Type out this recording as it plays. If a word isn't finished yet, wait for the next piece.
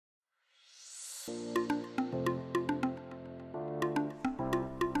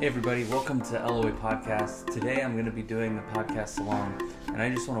Hey everybody, welcome to LOA Podcast. Today I'm going to be doing the podcast alone, and I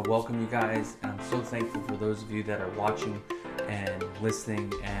just want to welcome you guys, and I'm so thankful for those of you that are watching and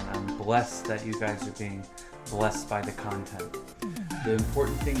listening, and I'm blessed that you guys are being blessed by the content. The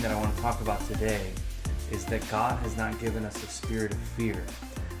important thing that I want to talk about today is that God has not given us a spirit of fear.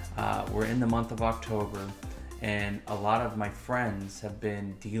 We're in the month of October, and a lot of my friends have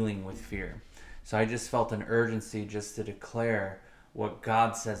been dealing with fear. So I just felt an urgency just to declare what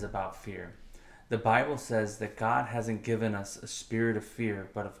God says about fear. The Bible says that God hasn't given us a spirit of fear,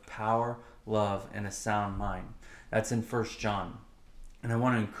 but of power, love, and a sound mind. That's in 1 John. And I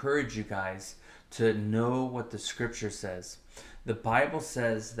want to encourage you guys to know what the scripture says. The Bible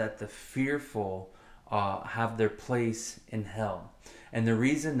says that the fearful have their place in hell. And the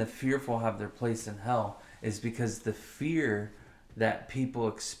reason the fearful have their place in hell is because the fear that people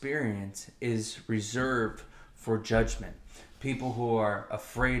experience is reserved for judgment. People who are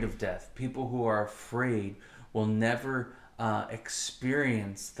afraid of death, people who are afraid will never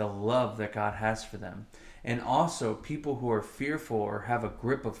experience the love that God has for them. And also, people who are fearful or have a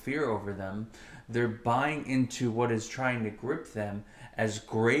grip of fear over them, they're buying into what is trying to grip them as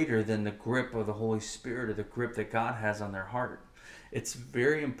greater than the grip of the Holy Spirit or the grip that God has on their heart. It's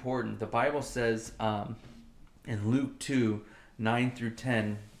very important. The Bible says in Luke 2, 9 through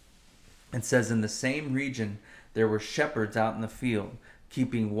 10, it says, "In the same region there were shepherds out in the field,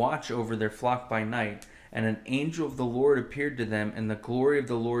 keeping watch over their flock by night. And an angel of the Lord appeared to them, and the glory of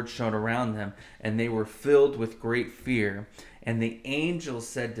the Lord shone around them, and they were filled with great fear. And the angel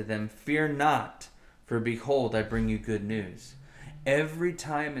said to them, 'Fear not, for behold, I bring you good news.'" Every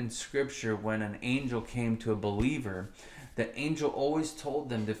time in Scripture when an angel came to a believer, the angel always told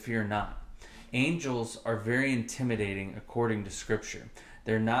them to fear not. Angels are very intimidating according to Scripture.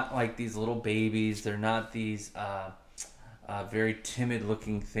 They're not like these little babies. They're not these very timid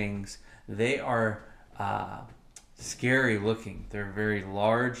looking things. They are scary looking. They're very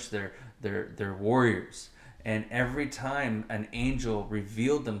large. They're warriors. And every time an angel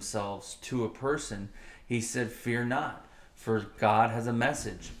revealed themselves to a person, he said, "Fear not, for God has a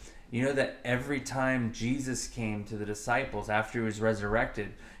message." You know that every time Jesus came to the disciples after he was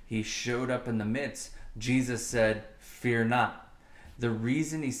resurrected, he showed up in the midst. Jesus said, "Fear not." The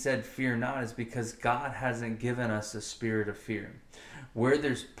reason he said fear not is because God hasn't given us a spirit of fear. Where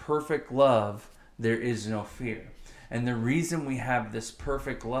there's perfect love, there is no fear. And the reason we have this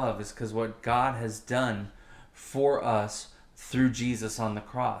perfect love is because what God has done for us through Jesus on the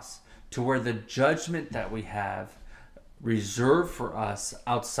cross, to where the judgment that we have reserved for us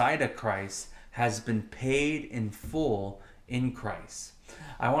outside of Christ has been paid in full in Christ.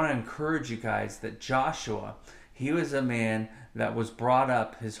 I want to encourage you guys that Joshua, he was a man that was brought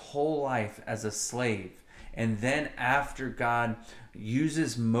up his whole life as a slave. And then after God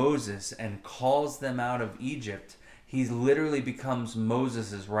uses Moses and calls them out of Egypt, he literally becomes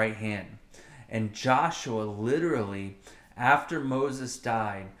Moses' right hand. And Joshua literally, after Moses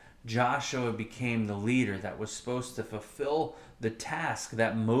died, Joshua became the leader that was supposed to fulfill the task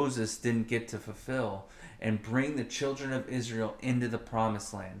that Moses didn't get to fulfill and bring the children of Israel into the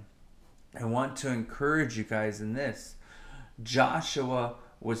promised land. I want to encourage you guys in this. Joshua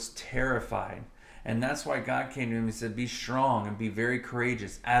was terrified. And that's why God came to him and said, "Be strong and be very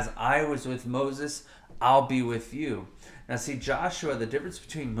courageous. As I was with Moses, I'll be with you." Now see, Joshua, the difference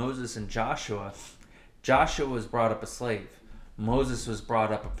between Moses and Joshua was brought up a slave. Moses was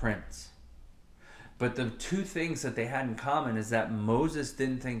brought up a prince. But the two things that they had in common is that Moses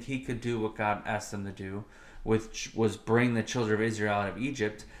didn't think he could do what God asked him to do, which was bring the children of Israel out of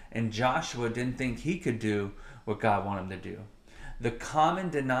Egypt. And Joshua didn't think he could do what God wanted him to do. The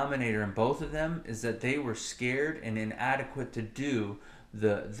common denominator in both of them is that they were scared and inadequate to do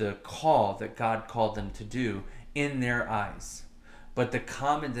the call that God called them to do in their eyes. But the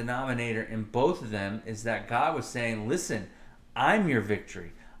common denominator in both of them is that God was saying, "Listen, I'm your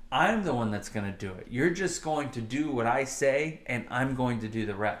victory. I'm the one that's going to do it. You're just going to do what I say, and I'm going to do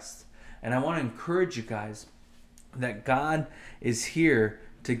the rest." And I want to encourage you guys that God is here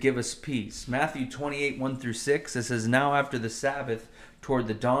to give us peace. Matthew 28, 1 through 6, it says, "Now after the Sabbath, toward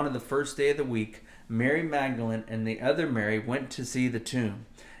the dawn of the first day of the week, Mary Magdalene and the other Mary went to see the tomb.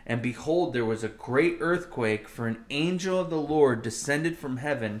 And behold, there was a great earthquake, for an angel of the Lord descended from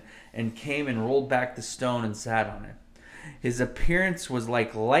heaven and came and rolled back the stone and sat on it. His appearance was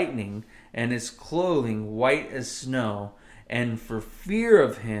like lightning, and his clothing white as snow. And for fear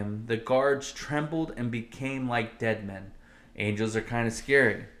of him, the guards trembled and became like dead men." Angels are kind of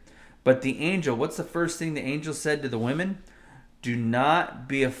scary. But the angel, what's the first thing the angel said to the women? "Do not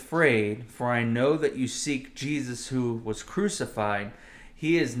be afraid, for I know that you seek Jesus who was crucified.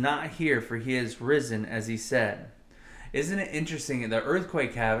 He is not here, for he has risen, as he said. Isn't it interesting? The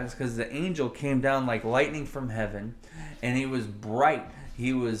earthquake happens because the angel came down like lightning from heaven, and he was bright,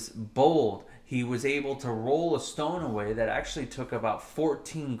 he was bold, he was able to roll a stone away that actually took about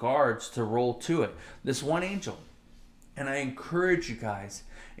 14 guards to roll to it. This one angel. And I encourage you guys,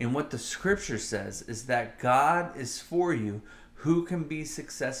 in what the scripture says, is that God is for you. Who can be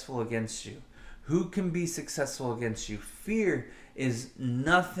successful against you? Who can be successful against you? Fear is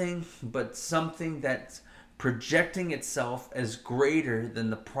nothing but something that's projecting itself as greater than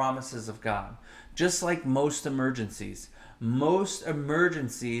the promises of God. Just like most emergencies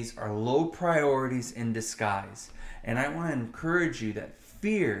are low priorities in disguise. And I want to encourage you that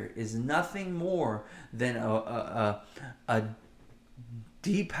fear is nothing more than a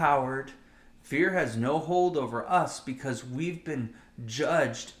depowered. Fear has no hold over us because we've been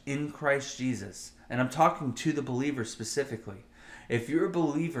judged in Christ Jesus. And I'm talking to the believer specifically. If you're a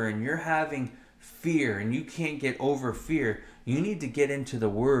believer and you're having fear and you can't get over fear, you need to get into the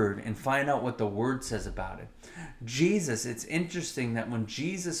Word and find out what the Word says about it. Jesus, it's interesting that when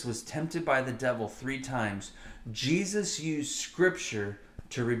Jesus was tempted by the devil 3 times, Jesus used Scripture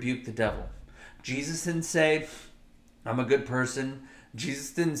to rebuke the devil. Jesus didn't say, I'm a good person.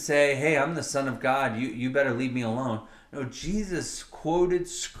 Jesus didn't say, hey, I'm the Son of God. You better leave me alone. No, Jesus quoted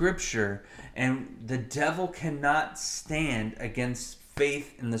Scripture, and the devil cannot stand against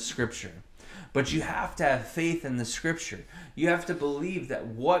faith in the Scripture. But you have to have faith in the Scripture. You have to believe that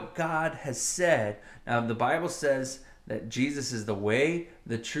what God has said. Now, the Bible says that Jesus is the way,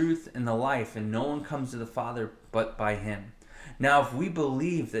 the truth, and the life, and no one comes to the Father but by him. Now, if we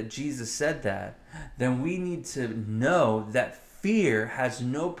believe that Jesus said that, then we need to know that fear has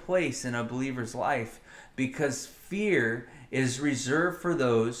no place in a believer's life, because fear is reserved for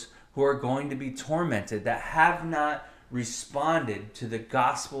those who are going to be tormented, that have not responded to the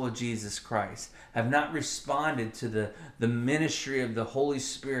gospel of Jesus Christ, have not responded to the ministry of the Holy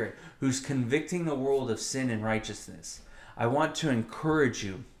Spirit, who's convicting the world of sin and righteousness. I want to encourage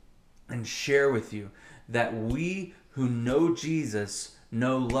you and share with you that we who know Jesus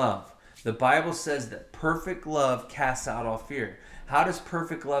know love. The Bible says that perfect love casts out all fear. How does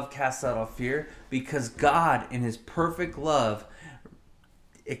perfect love cast out all fear? Because God, in his perfect love,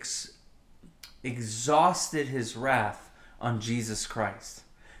 exhausted his wrath on Jesus Christ.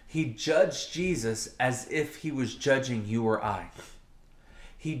 He judged Jesus as if he was judging you or I.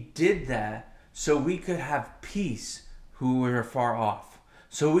 He did that so we could have peace who were far off.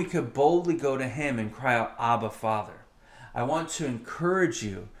 So we could boldly go to him and cry out, Abba, Father. I want to encourage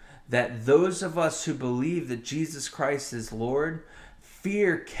you that those of us who believe that Jesus Christ is Lord,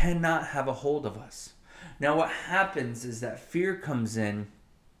 fear cannot have a hold of us. Now what happens is that fear comes in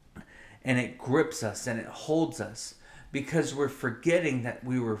and it grips us and it holds us because we're forgetting that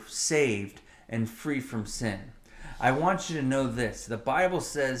we were saved and free from sin. I want you to know this. The Bible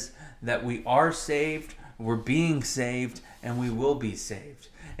says that we are saved, we're being saved, and we will be saved.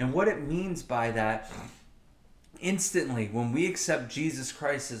 And what it means by that, instantly, when we accept Jesus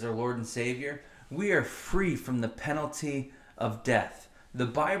Christ as our Lord and Savior, we are free from the penalty of death. The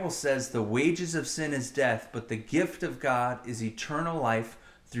Bible says the wages of sin is death, but the gift of God is eternal life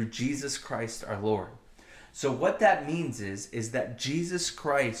through Jesus Christ our Lord. So what that means is that Jesus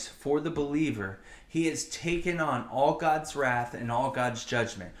Christ, for the believer, he has taken on all God's wrath and all God's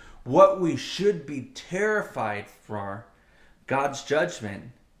judgment. What we should be terrified for, God's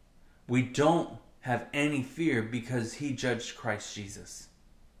judgment, we don't have any fear because he judged Christ Jesus.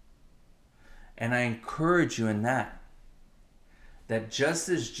 And I encourage you in that just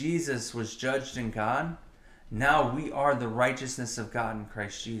as Jesus was judged in God, now we are the righteousness of God in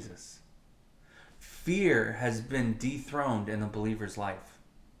Christ Jesus. Fear has been dethroned in the believer's life.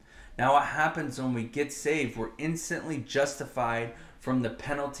 Now what happens when we get saved? We're instantly justified from the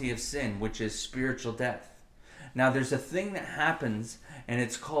penalty of sin, which is spiritual death. Now there's a thing that happens, and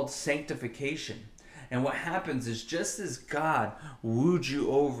it's called sanctification. And what happens is, just as God wooed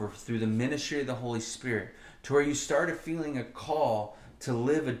you over through the ministry of the Holy Spirit to where you started feeling a call to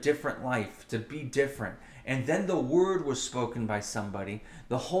live a different life, to be different, and then the word was spoken by somebody,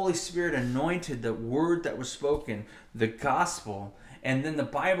 the Holy Spirit anointed the word that was spoken, the gospel, and then the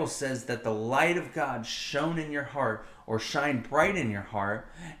Bible says that the light of God shone in your heart, or shined bright in your heart,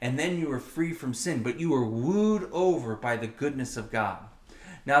 and then you were free from sin, but you were wooed over by the goodness of God.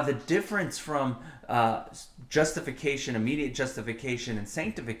 Now the difference from justification, immediate justification, and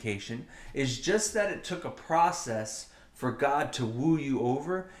sanctification is just that it took a process for God to woo you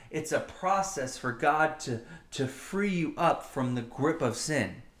over. It's a process for God to free you up from the grip of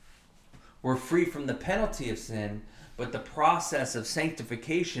sin. We're free from the penalty of sin, But the process of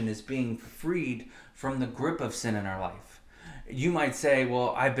sanctification is being freed from the grip of sin in our life. You might say,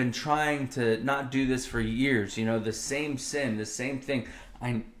 well, I've been trying to not do this for years. The same sin, the same thing.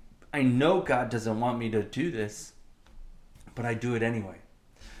 I know God doesn't want me to do this, but I do it anyway.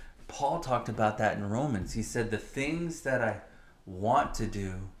 Paul talked about that in Romans. He said, the things that I want to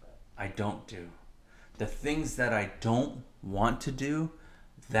do, I don't do. The things that I don't want to do,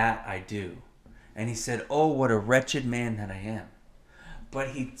 that I do. And he said, oh, what a wretched man that I am. But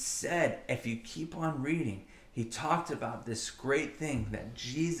he said, if you keep on reading, he talked about this great thing that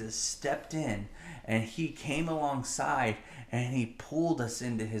Jesus stepped in and he came alongside and he pulled us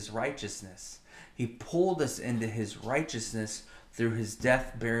into his righteousness. He pulled us into his righteousness through his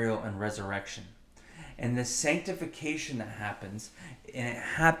death, burial, and resurrection. And the sanctification that happens, and it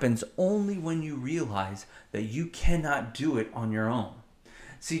happens only when you realize that you cannot do it on your own.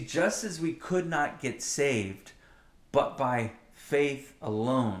 See, just as we could not get saved, but by faith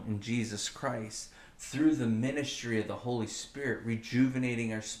alone in Jesus Christ, through the ministry of the Holy Spirit,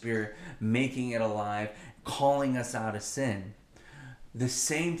 rejuvenating our spirit, making it alive, calling us out of sin. The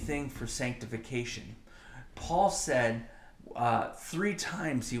same thing for sanctification. Paul said 3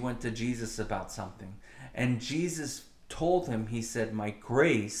 times he went to Jesus about something. And Jesus told him, he said, my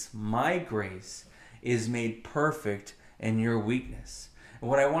grace is made perfect in your weakness. And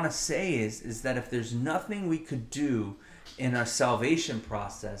what I want to say is that if there's nothing we could do in our salvation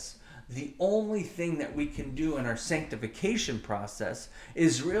process, the only thing that we can do in our sanctification process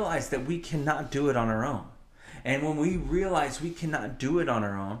is realize that we cannot do it on our own. And when we realize we cannot do it on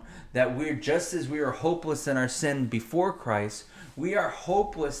our own, that we're just as we are hopeless in our sin before Christ, we are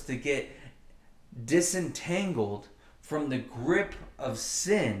hopeless to get disentangled from the grip of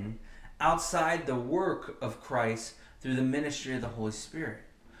sin outside the work of Christ through the ministry of the Holy Spirit.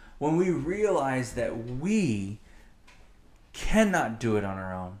 When we realize that we cannot do it on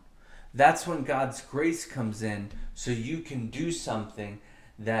our own, that's when God's grace comes in, so you can do something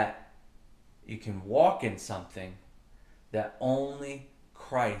that you can walk in something that only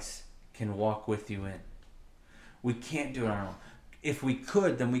Christ can walk with you in. We can't do it on our own. If we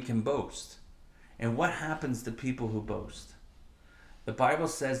could, then we can boast. And what happens to people who boast? The Bible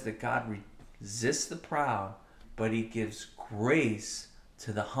says that God resists the proud, but he gives grace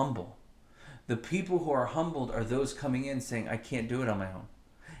to the humble. The people who are humbled are those coming in saying, I can't do it on my own.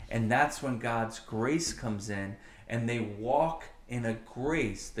 And that's when God's grace comes in and they walk in a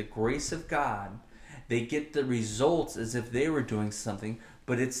grace, the grace of God. They get the results as if they were doing something,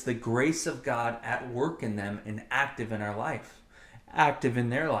 but it's the grace of God at work in them and active in our life, active in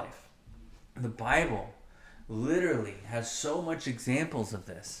their life. The Bible literally has so much examples of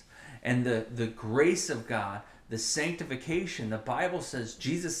this. And the grace of God, the sanctification, the Bible says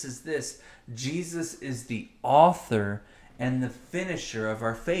Jesus is this. Jesus is the author and the finisher of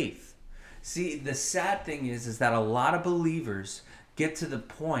our faith. See, the sad thing is that a lot of believers get to the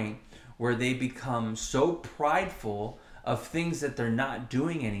point where they become so prideful of things that they're not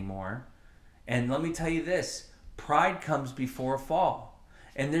doing anymore. And let me tell you this, pride comes before a fall.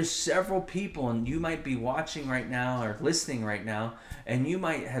 And there's several people, and you might be watching right now or listening right now, and you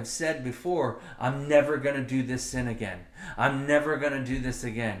might have said before, I'm never going to do this sin again. I'm never going to do this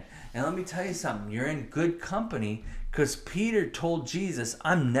again. And let me tell you something, you're in good company, because Peter told Jesus,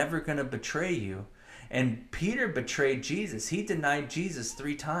 I'm never going to betray you. And Peter betrayed Jesus. He denied Jesus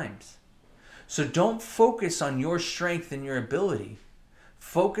 3 times. So don't focus on your strength and your ability.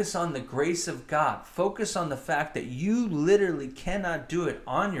 Focus on the grace of God. Focus on the fact that you literally cannot do it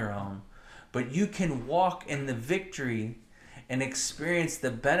on your own, but you can walk in the victory and experience the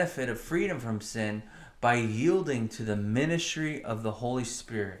benefit of freedom from sin by yielding to the ministry of the Holy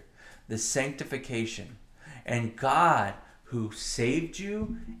Spirit, the sanctification. And God, who saved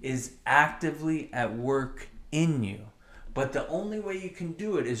you, is actively at work in you. But the only way you can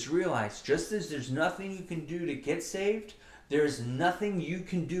do it is realize, just as there's nothing you can do to get saved, there's nothing you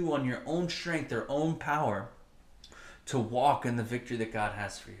can do on your own strength or own power to walk in the victory that God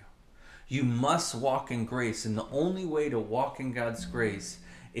has for you. You must walk in grace, and the only way to walk in God's grace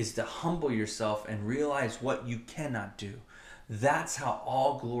is to humble yourself and realize what you cannot do. That's how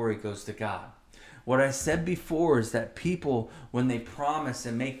all glory goes to God. What I said before is that people, when they promise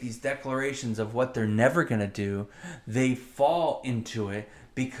and make these declarations of what they're never going to do, they fall into it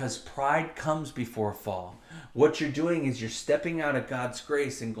because pride comes before a fall. What you're doing is you're stepping out of God's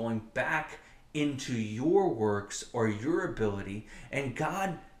grace and going back into your works or your ability, and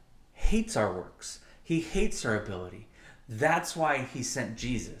God hates our works. He hates our ability. That's why he sent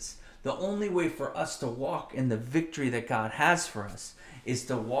Jesus. The only way for us to walk in the victory that God has for us is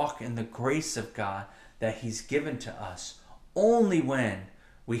to walk in the grace of God that he's given to us only when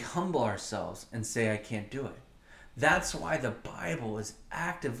we humble ourselves and say, I can't do it. That's why the Bible is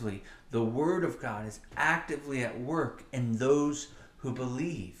actively, the Word of God is actively at work in those who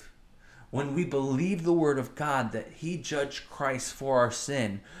believe. When we believe the Word of God that he judged Christ for our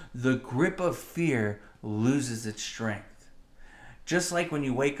sin, the grip of fear loses its strength. Just like when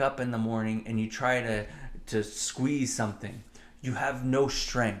you wake up in the morning and you try to squeeze something, you have no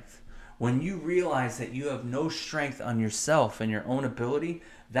strength. When you realize that you have no strength on yourself and your own ability,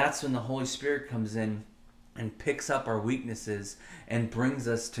 that's when the Holy Spirit comes in and picks up our weaknesses and brings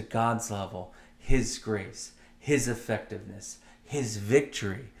us to God's level, his grace, his effectiveness, his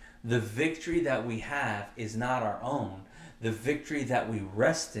victory. The victory that we have is not our own. The victory that we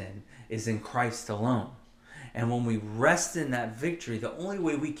rest in is in Christ alone. And when we rest in that victory, the only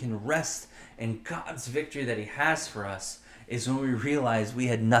way we can rest in God's victory that he has for us is when we realize we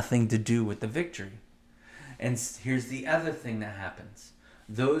had nothing to do with the victory. And here's the other thing that happens.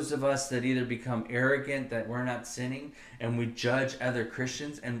 Those of us that either become arrogant that we're not sinning and we judge other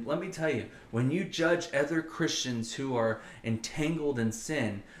Christians. And let me tell you, when you judge other Christians who are entangled in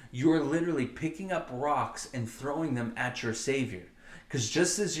sin, you are literally picking up rocks and throwing them at your Savior. Because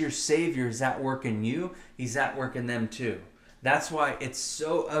just as your Savior is at work in you, he's at work in them too. That's why it's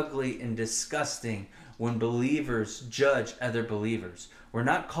so ugly and disgusting when believers judge other believers. We're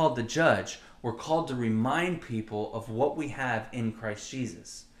not called to judge. We're called to remind people of what we have in Christ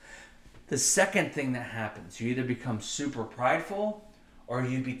Jesus. The second thing that happens, you either become super prideful or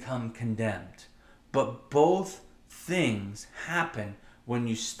you become condemned. But both things happen when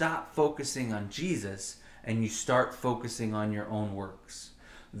you stop focusing on Jesus and you start focusing on your own works.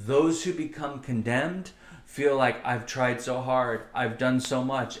 Those who become condemned feel like, I've tried so hard, I've done so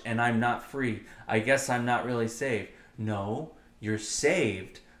much, and I'm not free. I guess I'm not really saved. No, you're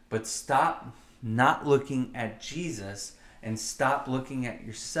saved, but stop not looking at Jesus and stop looking at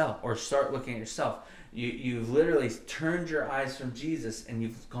yourself, or start looking at yourself. You've literally turned your eyes from Jesus and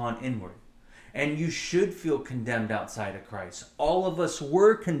you've gone inward. And you should feel condemned outside of Christ. All of us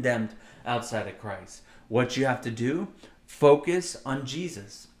were condemned outside of Christ. What you have to do, focus on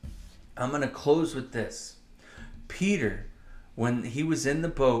Jesus. I'm going to close with this. Peter, when he was in the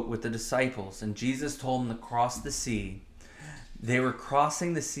boat with the disciples and Jesus told him to cross the sea, they were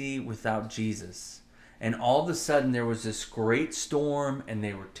crossing the sea without Jesus. And all of a sudden there was this great storm and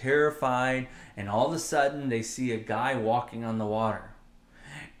they were terrified. And all of a sudden they see a guy walking on the water.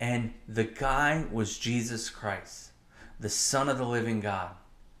 And the guy was Jesus Christ, the Son of the living God.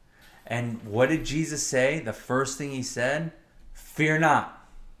 And what did Jesus say? The first thing he said, fear not,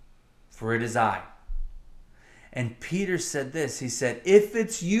 for it is I. And Peter said this, he said, if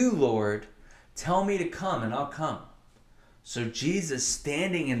it's you, Lord, tell me to come and I'll come. So Jesus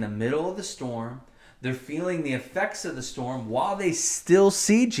standing in the middle of the storm, they're feeling the effects of the storm while they still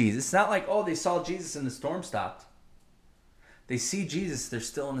see Jesus. It's not like, oh, they saw Jesus and the storm stopped. They see Jesus, they're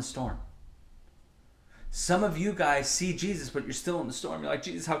still in the storm. Some of you guys see Jesus, but you're still in the storm. You're like,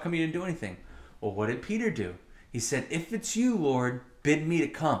 Jesus, how come you didn't do anything? Well, what did Peter do? He said, if it's you, Lord, bid me to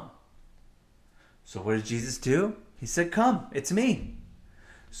come. So what did Jesus do? He said, come, it's me.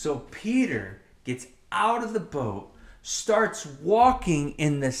 So Peter gets out of the boat, starts walking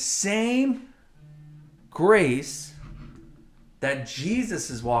in the same grace that Jesus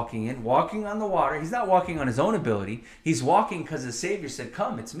is walking in, walking on the water. He's not walking on his own ability. He's walking because the Savior said,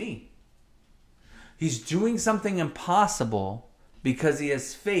 come, it's me. He's doing something impossible because he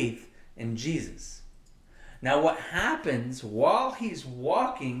has faith in Jesus. Now what happens while he's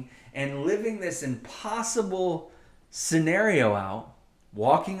walking and living this impossible scenario out,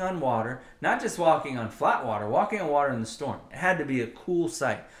 walking on water, not just walking on flat water, walking on water in the storm. It had to be a cool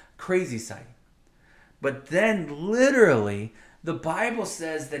sight, crazy sight. But then literally, the Bible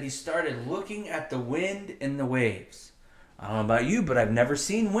says that he started looking at the wind and the waves. I don't know about you, but I've never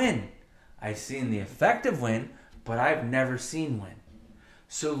seen wind. I've seen the effect of wind, but I've never seen wind.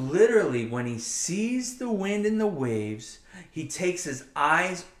 So literally, when he sees the wind and the waves, he takes his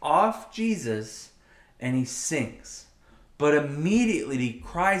eyes off Jesus and he sinks. But immediately he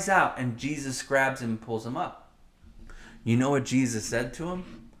cries out and Jesus grabs him and pulls him up. You know what Jesus said to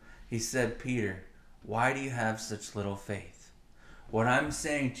him? He said, Peter, why do you have such little faith? What I'm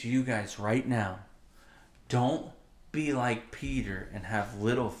saying to you guys right now, don't be like Peter and have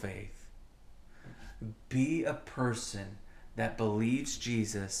little faith. Be a person that believes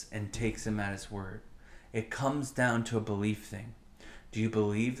Jesus and takes him at his word. It comes down to a belief thing. Do you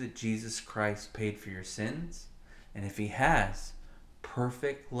believe that Jesus Christ paid for your sins? And if he has,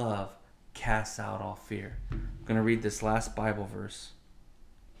 perfect love casts out all fear. I'm going to read this last Bible verse.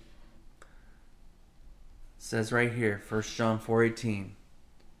 says right here, 1 John 4:18.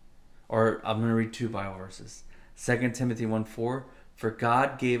 Or I'm going to read two Bible verses. 2 Timothy 1:4. For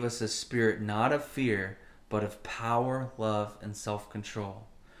God gave us a spirit not of fear, but of power, love, and self-control.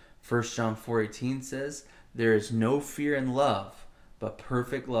 1 John 4:18 says, there is no fear in love, but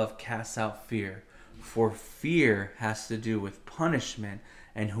perfect love casts out fear. For fear has to do with punishment,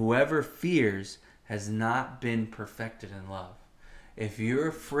 and whoever fears has not been perfected in love. If you're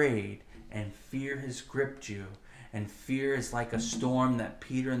afraid and fear has gripped you, and fear is like a storm that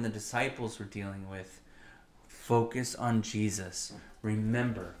Peter and the disciples were dealing with, focus on Jesus.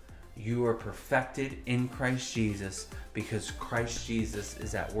 Remember, you are perfected in Christ Jesus because Christ Jesus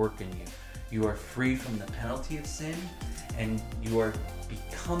is at work in you. You are free from the penalty of sin, and you are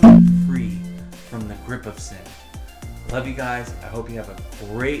becoming free from the grip of sin. Love you guys. I hope you have a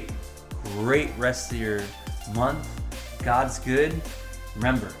great rest of your month. God's good.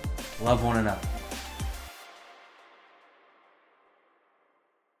 Remember, love one another.